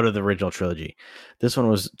 out of the original trilogy. This one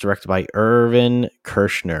was directed by Irvin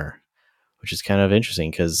Kershner, which is kind of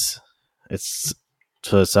interesting because it's,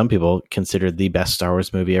 to some people, considered the best Star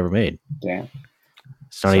Wars movie ever made. Damn.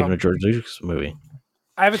 It's not even a George Lucas movie.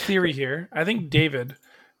 I have a theory here. I think David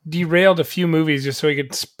derailed a few movies just so he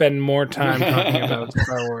could spend more time talking about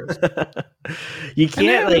Star Wars. You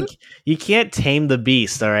can't tame the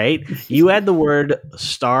beast, all right? You add the word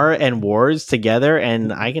Star and Wars together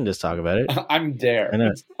and I can just talk about it. I'm there.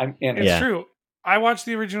 I'm in it. It's true. I watched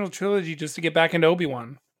the original trilogy just to get back into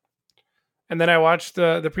Obi-Wan. And then I watched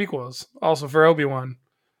the prequels also for Obi-Wan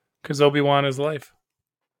because Obi-Wan is life.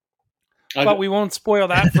 But we won't spoil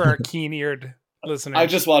that for our keen-eared listeners. I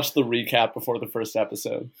just watched the recap before the first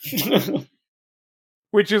episode.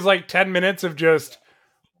 Which is like 10 minutes of just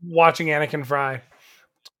watching Anakin fry.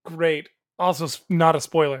 Great. Also, not a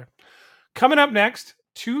spoiler. Coming up next,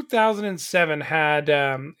 2007 had...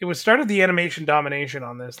 it was started the animation domination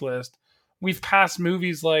on this list. We've passed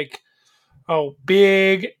movies like...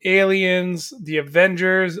 Big, Aliens, The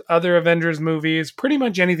Avengers, other Avengers movies. Pretty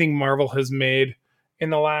much anything Marvel has made in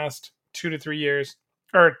the last 2 to 3 years.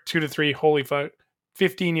 Or 2 to 3, holy fuck,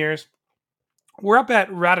 15 years. We're up at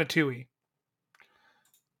Ratatouille.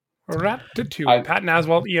 Patton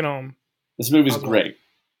Oswalt, This movie's great.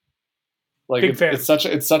 Like it's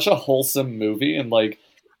such a wholesome movie, and like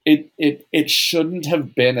it shouldn't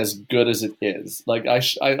have been as good as it is. Like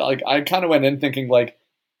I kind of went in thinking like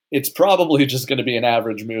it's probably just going to be an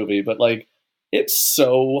average movie, but like it's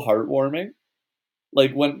so heartwarming.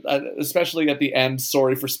 Like when, especially at the end,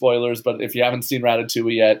 sorry for spoilers, but if you haven't seen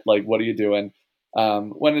Ratatouille yet, like, what are you doing?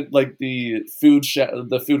 When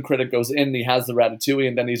the food critic goes in, he has the Ratatouille,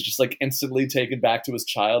 and then he's just like instantly taken back to his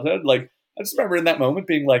childhood. Like, I just remember in that moment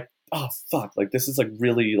being like, oh fuck, like this is like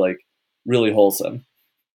really wholesome.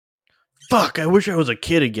 Fuck, I wish I was a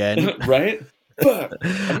kid again. Right? Fuck,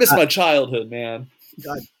 I miss my childhood, man.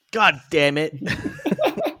 God damn it.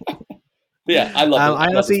 Yeah, I love it.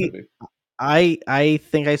 Honestly, this movie. I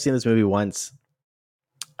think I've seen this movie once.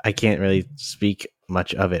 I can't really speak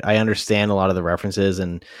much of it. I understand a lot of the references,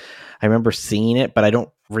 and I remember seeing it, but I don't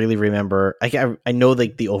really remember. I know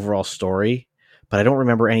like the overall story, but I don't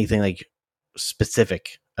remember anything like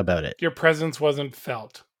specific about it. Your presence wasn't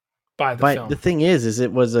felt by the film. But the thing is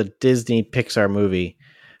it was a Disney Pixar movie,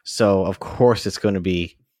 so of course it's going to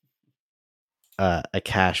be a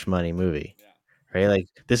cash money movie, right? Like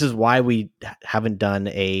this is why we haven't done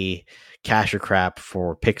a Cash or Crap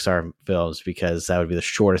for Pixar films, because that would be the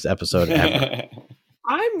shortest episode ever.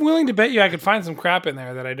 I'm willing to bet you I could find some crap in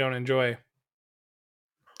there that I don't enjoy.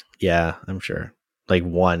 Yeah, I'm sure. Like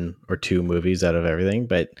 1 or 2 movies out of everything,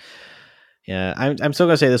 but yeah, I'm still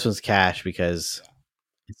gonna say this one's cash because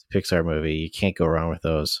it's a Pixar movie. You can't go wrong with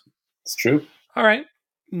those. It's true. All right.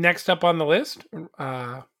 Next up on the list,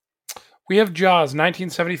 we have Jaws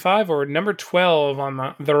 1975, or number 12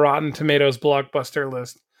 on the Rotten Tomatoes blockbuster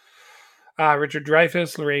list. Richard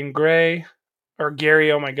Dreyfuss, Lorraine Gray, or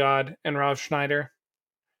Gary, oh my god, and Rob Schneider.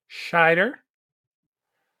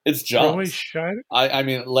 It's Jaws. Really Scheider? I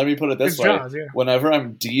mean, let me put it this way. Jaws, yeah. Whenever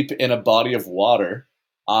I'm deep in a body of water,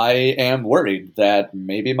 I am worried that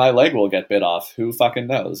maybe my leg will get bit off. Who fucking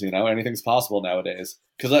knows? Anything's possible nowadays.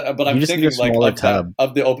 But I'm thinking like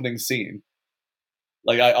of the opening scene.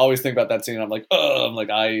 Like I always think about that scene. I'm like,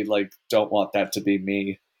 I don't want that to be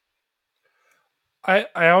me. I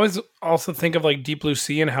always also think of like Deep Blue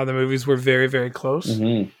Sea and how the movies were very, very close.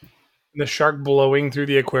 Mm-hmm. The shark blowing through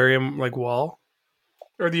the aquarium like wall,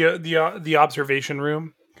 or the observation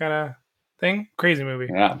room kind of thing. Crazy movie.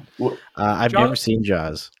 Yeah, I've never seen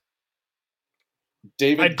Jaws.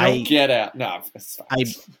 David, get out. No, it's fine.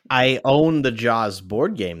 I own the Jaws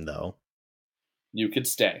board game though. You could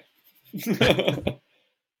stay.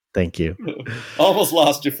 Thank you. Almost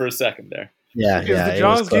lost you for a second there. Yeah, Is yeah. the it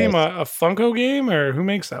was Jaws game close. a Funko game, or who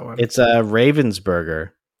makes that one? It's a Ravensburger.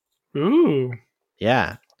 Ooh.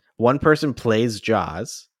 Yeah. One person plays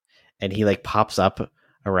Jaws, and he like pops up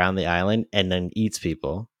around the island and then eats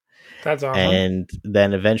people. That's awesome. And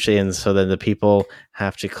then eventually, and so then the people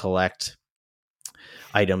have to collect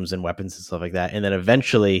items and weapons and stuff like that. And then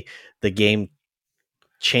eventually the game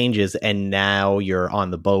changes, and now you're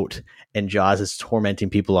on the boat, and Jaws is tormenting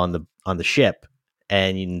people on the ship,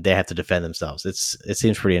 and they have to defend themselves. It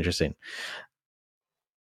seems pretty interesting.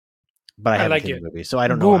 But I haven't like seen it. the movie, so I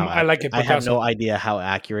don't know. Boom, I like it, I have Picasso. no idea how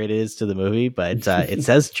accurate it is to the movie, but it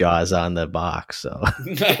says Jaws on the box. So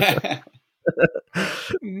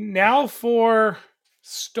Now for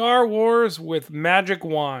Star Wars with magic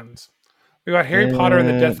wands. We got Harry Potter and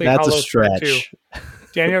the Deathly that's a Hallows Part 2. stretch.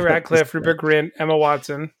 Daniel Radcliffe, Rupert Grint, Emma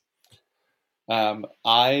Watson.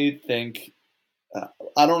 I think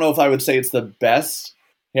I don't know if I would say it's the best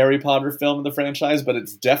Harry Potter film in the franchise, but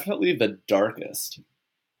it's definitely the darkest.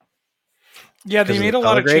 Yeah, they 'Cause of made the a lot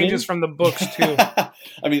color of grading? changes from the books too.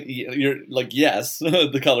 I mean, you're like, yes,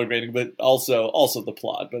 the color grading, but also the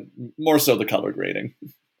plot, but more so the color grading.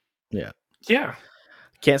 Yeah. Yeah.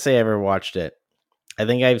 Can't say I ever watched it. I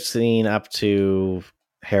think I've seen up to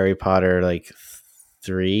Harry Potter like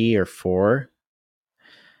 3 or 4.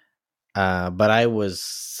 But I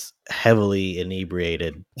was heavily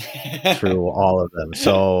inebriated through all of them.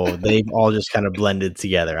 So they've all just kind of blended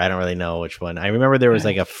together. I don't really know which one. I remember there was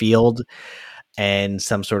like a field and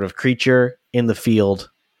some sort of creature in the field,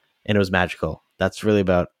 and it was magical. That's really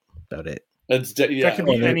about it. That could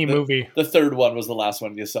be any movie. The third one was the last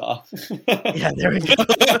one you saw. Yeah, there we go.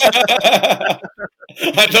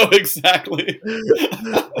 I know exactly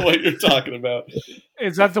what you're talking about.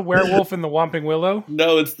 Is that the werewolf in the Whomping Willow?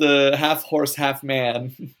 No, it's the half horse, half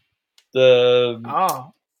man. The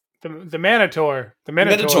Minotaur. The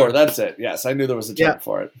Minotaur, that's it. Yes, I knew there was a term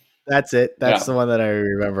for it. That's it. That's Yeah. the one that I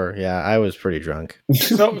remember. Yeah, I was pretty drunk.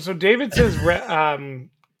 So David says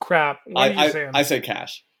crap. What are you saying? I say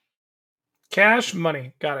cash. Cash,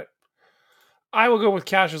 money. Got it. I will go with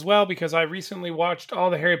cash as well because I recently watched all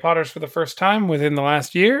the Harry Potters for the first time within the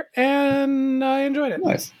last year, and I enjoyed it.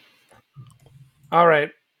 Nice. All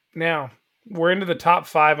right. Now, we're into the top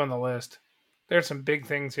 5 on the list. There's some big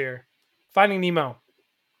things here. Finding Nemo.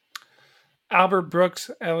 Albert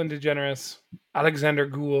Brooks, Ellen DeGeneres, Alexander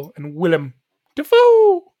Gould, and Willem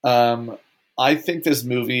Dafoe. I think this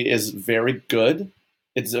movie is very good.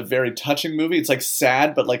 It's a very touching movie. It's like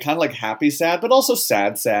sad, but like kind of like happy sad, but also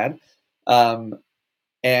sad.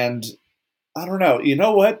 And I don't know. You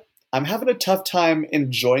know what? I'm having a tough time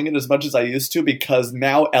enjoying it as much as I used to because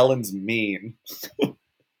now Ellen's mean.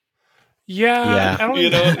 Yeah. Ellen, You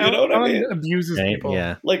know what I mean? Abuses Right? people.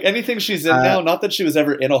 Yeah. Like anything she's in now, not that she was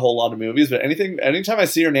ever in a whole lot of movies, but anytime I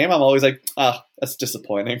see her name, I'm always like, that's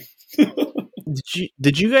disappointing.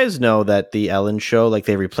 Did you guys know that the Ellen show, like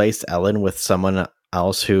they replaced Ellen with someone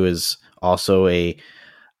else who is also a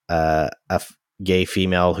gay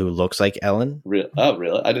female who looks like Ellen? Oh,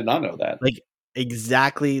 really? I did not know that. Like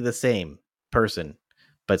exactly the same person,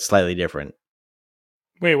 but slightly different.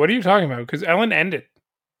 Wait, what are you talking about? Because Ellen ended.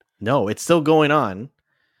 No, it's still going on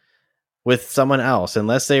with someone else,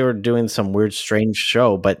 unless they were doing some weird, strange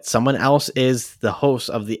show. But someone else is the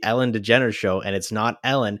host of the Ellen DeGeneres show, and it's not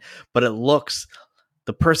Ellen, but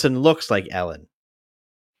the person looks like Ellen.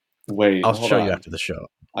 Wait, I'll hold show on. you after the show.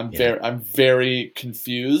 I'm very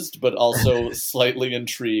confused, but also slightly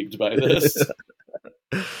intrigued by this.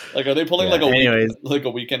 Like, are they pulling like a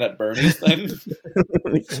Weekend at Bernie's thing?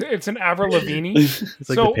 It's an Avril Lavigne. It's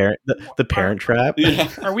like the Parent Trap. Yeah.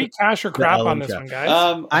 Are we cash or crap Ellen on this Trap. one,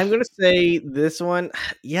 guys? I'm gonna say this one.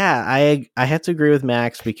 Yeah, I have to agree with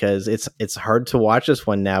Max because it's hard to watch this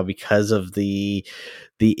one now because of the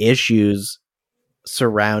issues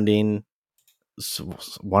surrounding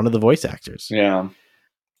one of the voice actors. Yeah.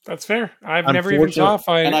 That's fair. I've never even saw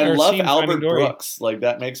And I love seen Albert Finding Dory. Brooks. Like,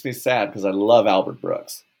 that makes me sad because I love Albert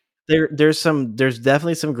Brooks. There's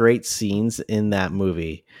definitely some great scenes in that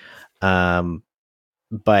movie.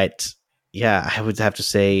 But yeah, I would have to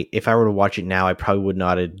say if I were to watch it now, I probably would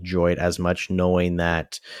not enjoy it as much knowing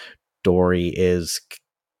that Dory is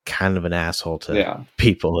kind of an asshole to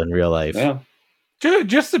people in real life. Yeah.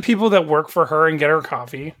 Just the people that work for her and get her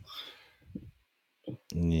coffee.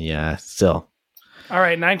 Yeah, still. All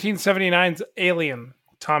right, 1979's Alien.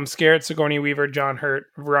 Tom Skerritt, Sigourney Weaver, John Hurt,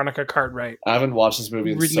 Veronica Cartwright. I haven't watched this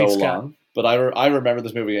movie in Ridley so Scott. long, but I remember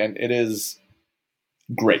this movie, and it is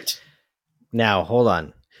great. Now, hold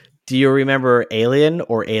on. Do you remember Alien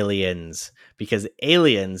or Aliens? because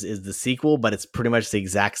Aliens is the sequel, but it's pretty much the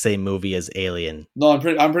exact same movie as Alien. No, I'm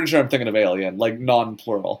pretty sure I'm thinking of Alien, like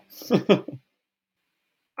non-plural.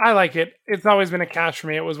 I like it. It's always been a cash for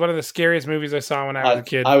me. It was one of the scariest movies I saw when I was a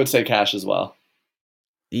kid. I would say cash as well.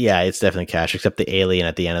 Yeah, it's definitely cash, except the alien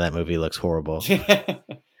at the end of that movie looks horrible.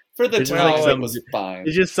 For the time, it was fine.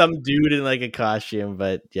 It's just some dude in like a costume,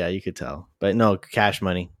 but yeah, you could tell. But no, cash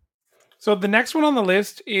money. So the next one on the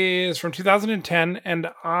list is from 2010,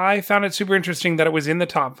 and I found it super interesting that it was in the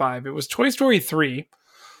top 5. It was Toy Story 3.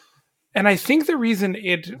 And I think the reason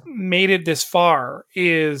it made it this far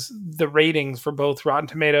is the ratings for both Rotten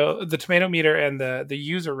Tomato, the tomato meter, and the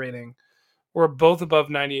user rating were both above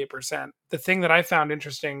 98%. The thing that I found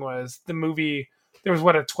interesting was the movie, there was a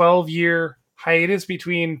 12-year hiatus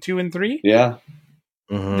between 2 and 3? Yeah.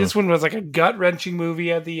 Mm-hmm. This one was like a gut-wrenching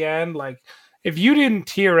movie at the end. Like, if you didn't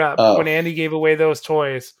tear up when Andy gave away those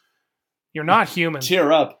toys, you're not human.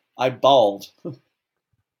 Tear up. I bawled.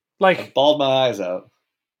 I bawled my eyes out.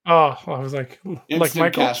 Oh, I was like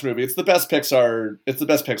Michael? Cash movie. It's the best Pixar. It's the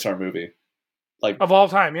best Pixar movie, like of all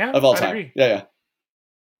time. Yeah, of all time. Agree. Yeah.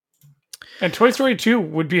 And Toy Story 2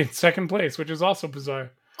 would be in second place, which is also bizarre.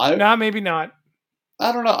 Maybe not.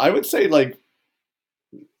 I don't know. I would say like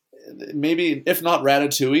maybe if not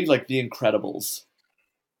Ratatouille, like The Incredibles.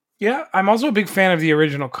 Yeah, I'm also a big fan of the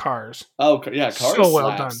original Cars. Oh yeah, Cars. So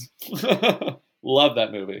well done. Love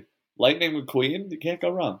that movie. Lightning McQueen. You can't go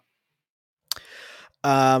wrong.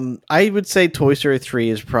 I would say Toy Story 3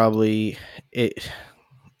 is probably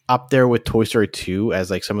up there with Toy Story 2 as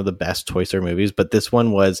like some of the best Toy Story movies, but this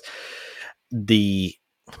one was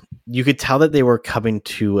you could tell that they were coming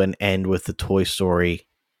to an end with the Toy Story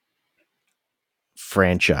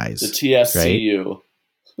franchise. The TSCU.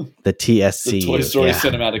 Right? The TSCU. The Toy Story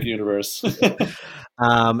Cinematic Universe.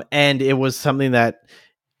 And it was something that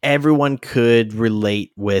everyone could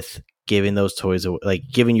relate with, giving those toys away, like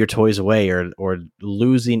giving your toys away or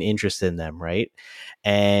losing interest in them, right?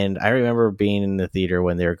 And I remember being in the theater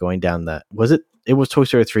when they were going down it was Toy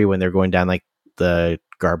Story 3 when they're going down like the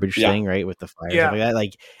garbage thing, right, with the fire and stuff like that.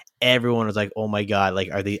 Like everyone was like, oh my god, like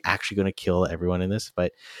are they actually going to kill everyone in this?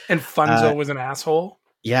 And Funzo was an asshole.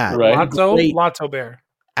 Yeah, right. Lotso Bear,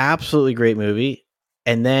 absolutely great movie.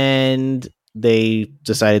 And then they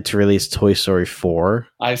decided to release Toy Story 4.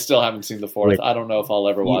 I still haven't seen the 4th. I don't know if I'll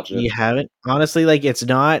ever watch it. You haven't? Honestly, like it's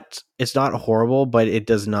not horrible, but it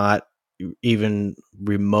does not even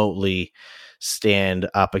remotely stand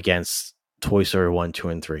up against Toy Story 1, 2,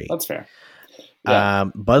 and 3. That's fair. Yeah.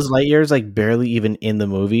 Buzz Lightyear is like barely even in the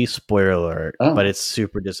movie. Spoiler alert, but it's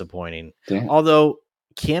super disappointing. Damn. Although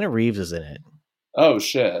Keanu Reeves is in it. Oh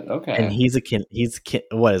shit! Okay, and he's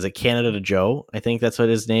what is it? Canada Joe? I think that's what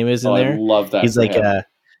his name is in there. I love that. He's like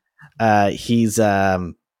he's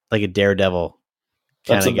like a daredevil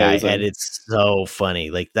kind of guy, and it's so funny.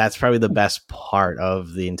 Like that's probably the best part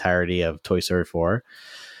of the entirety of Toy Story 4.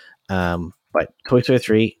 But Toy Story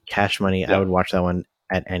 3, cash money. I would watch that one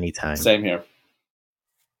at any time. Same here.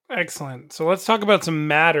 Excellent. So let's talk about some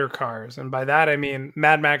madder cars, and by that I mean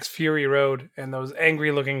Mad Max Fury Road and those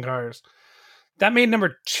angry-looking cars. That made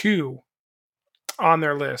number 2 on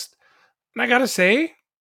their list. And I gotta say,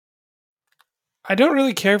 I don't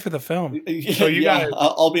really care for the film. So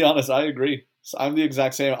I'll be honest, I agree. So I'm the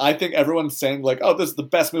exact same. I think everyone's saying like, oh, this is the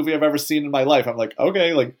best movie I've ever seen in my life. I'm like,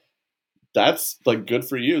 okay, like that's like good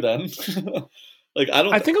for you then.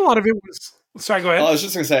 I think a lot of it was... Sorry, go ahead. I was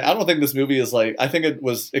just gonna say, I don't think this movie is like, I think it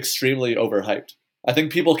was extremely overhyped. I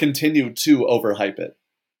think people continue to overhype it.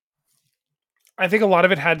 I think a lot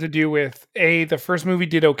of it had to do with the first movie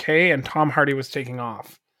did okay, and Tom Hardy was taking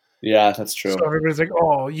off. Yeah, that's true. So everybody's like,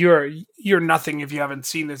 "Oh, you're nothing if you haven't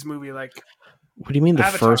seen this movie." Like, what do you mean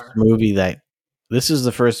Avatar. The first movie this is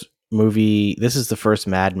the first movie? This is the first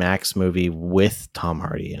Mad Max movie with Tom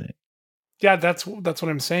Hardy in it. Yeah, that's what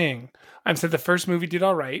I'm saying. I'm saying the first movie did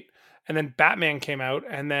all right, and then Batman came out,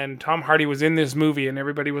 and then Tom Hardy was in this movie, and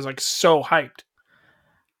everybody was like so hyped.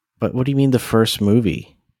 But what do you mean the first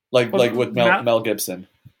movie? Like with Mel Gibson.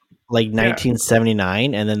 Like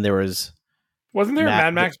 1979, and then there was... Wasn't there a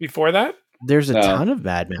Mad Max before that? There's a ton of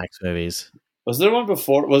Mad Max movies. Was there one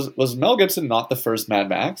before? Was Mel Gibson not the first Mad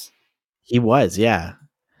Max? He was, yeah.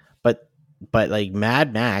 But like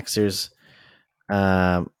Mad Max, there's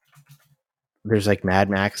like Mad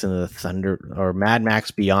Max and the Thunder, or Mad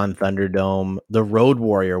Max Beyond Thunderdome. The Road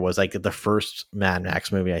Warrior was like the first Mad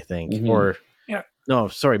Max movie, I think.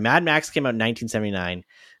 Mm-hmm. Mad Max came out in 1979.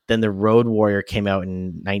 Then The Road Warrior came out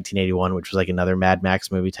in 1981, which was like another Mad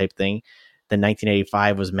Max movie type thing. Then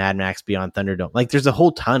 1985 was Mad Max Beyond Thunderdome. Like there's a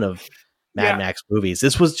whole ton of Mad Max movies.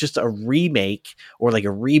 This was just a remake or like a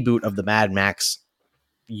reboot of the Mad Max,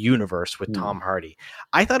 universe with Tom Hardy.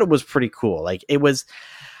 I thought it was pretty cool. Like it was,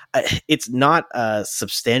 it's not a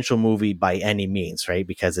substantial movie by any means, right?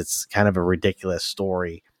 Because it's kind of a ridiculous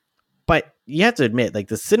story, but you have to admit, like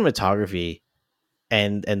the cinematography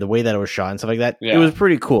and the way that it was shot and stuff like that, it was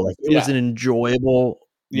pretty cool. Like it was an enjoyable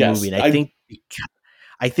movie. And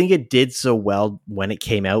I think it did so well when it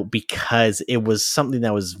came out because it was something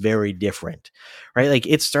that was very different, right? Like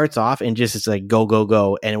it starts off and just, it's like, go, go,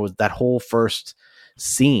 go. And it was that whole first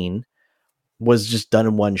scene was just done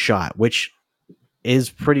in one shot, which is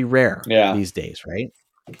pretty rare these days, right?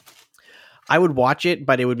 I would watch it,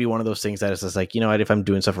 but it would be one of those things that is just like, you know what, if I'm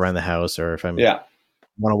doing stuff around the house or if I'm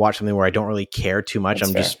want to watch something where I don't really care too much,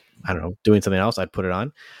 I'm just, I don't know, doing something else, I'd put it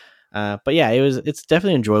on. But yeah, it's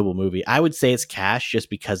definitely an enjoyable movie. I would say it's cash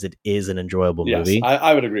just because it is an enjoyable movie.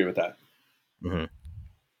 I would agree with that. Mm-hmm.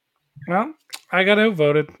 Well, I got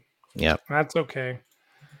outvoted. Yeah. That's okay.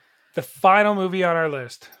 The final movie on our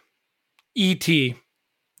list, E.T.,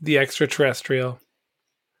 the Extraterrestrial.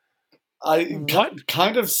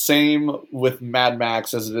 Kind of same with Mad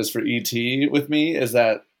Max as it is for E.T. with me, is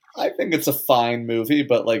that I think it's a fine movie,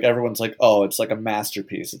 but like everyone's like, oh, it's like a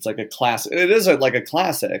masterpiece. It's like a classic. It is like a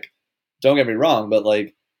classic. Don't get me wrong, but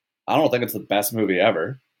like, I don't think it's the best movie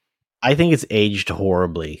ever. I think it's aged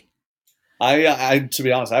horribly. I to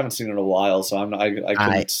be honest, I haven't seen it in a while, so I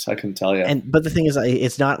couldn't tell you. But the thing is,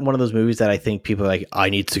 it's not one of those movies that I think people are like, I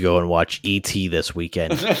need to go and watch E.T. this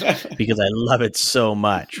weekend because I love it so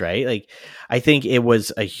much, right? Like, I think there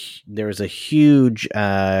was a huge,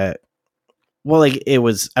 it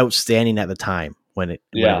was outstanding at the time when it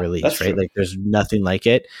released, right? True. Like, there's nothing like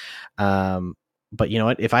it. But you know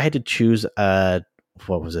what? If I had to choose, what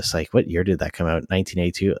was this like? What year did that come out?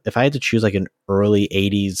 1982. If I had to choose like an early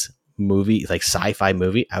 80s movie, like sci-fi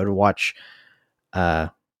movie, I would watch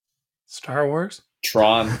Star Wars,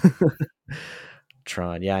 Tron.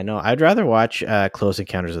 Yeah, I know. I'd rather watch Close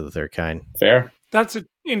Encounters of the Third Kind. Fair. That's an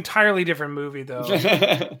entirely different movie, though.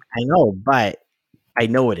 I know, but I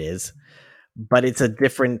know it is. But it's a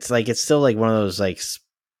different, like, it's still like one of those like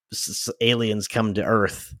aliens come to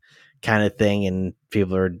Earth kind of thing, and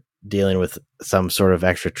people are dealing with some sort of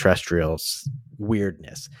extraterrestrial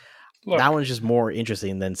weirdness. Look, that one's just more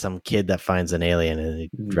interesting than some kid that finds an alien and he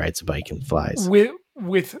rides a bike and flies.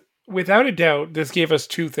 Without a doubt, this gave us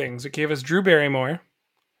two things. It gave us Drew Barrymore,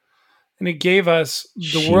 and it gave us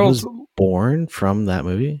the world's born from that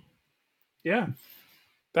movie. Yeah,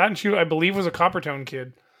 that and she, I believe, was a Coppertone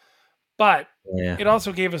kid. But it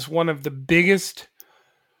also gave us one of the biggest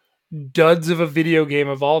duds of a video game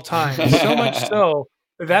of all time. So much so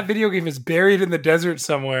that video game is buried in the desert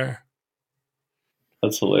somewhere.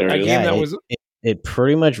 That's hilarious. It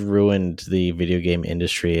pretty much ruined the video game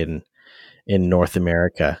industry in North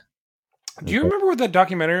America. Do you remember what that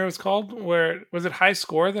documentary was called? Where was it? High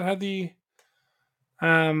Score that had the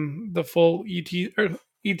full ET game?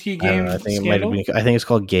 I think it might have been. I think it's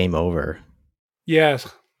called Game Over. Yes,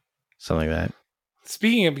 something like that.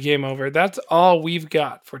 Speaking of Game Over, that's all we've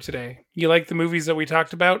got for today. You like the movies that we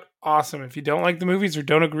talked about? Awesome. If you don't like the movies or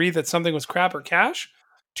don't agree that something was crap or cash,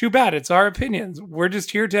 too bad. It's our opinions. We're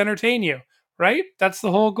just here to entertain you, right? That's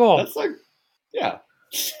the whole goal. That's like, yeah.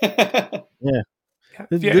 Yeah.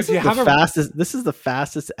 This is the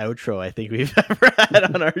fastest outro I think we've ever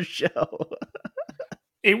had on our show.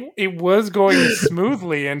 It was going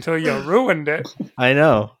smoothly until you ruined it. I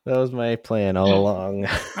know. That was my plan all along.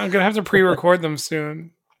 I'm going to have to pre-record them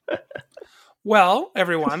soon. Well,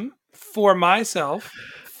 everyone, for myself,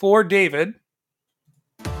 for David.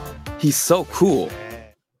 He's so cool.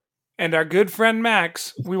 And our good friend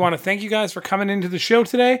Max, we want to thank you guys for coming into the show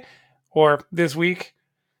today or this week.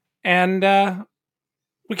 And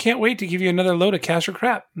we can't wait to give you another load of cash or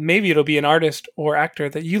crap. Maybe it'll be an artist or actor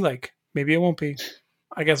that you like. Maybe it won't be.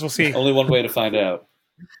 I guess we'll see. Only one way to find out.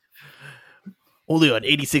 Only on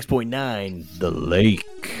 86.9 The Lake.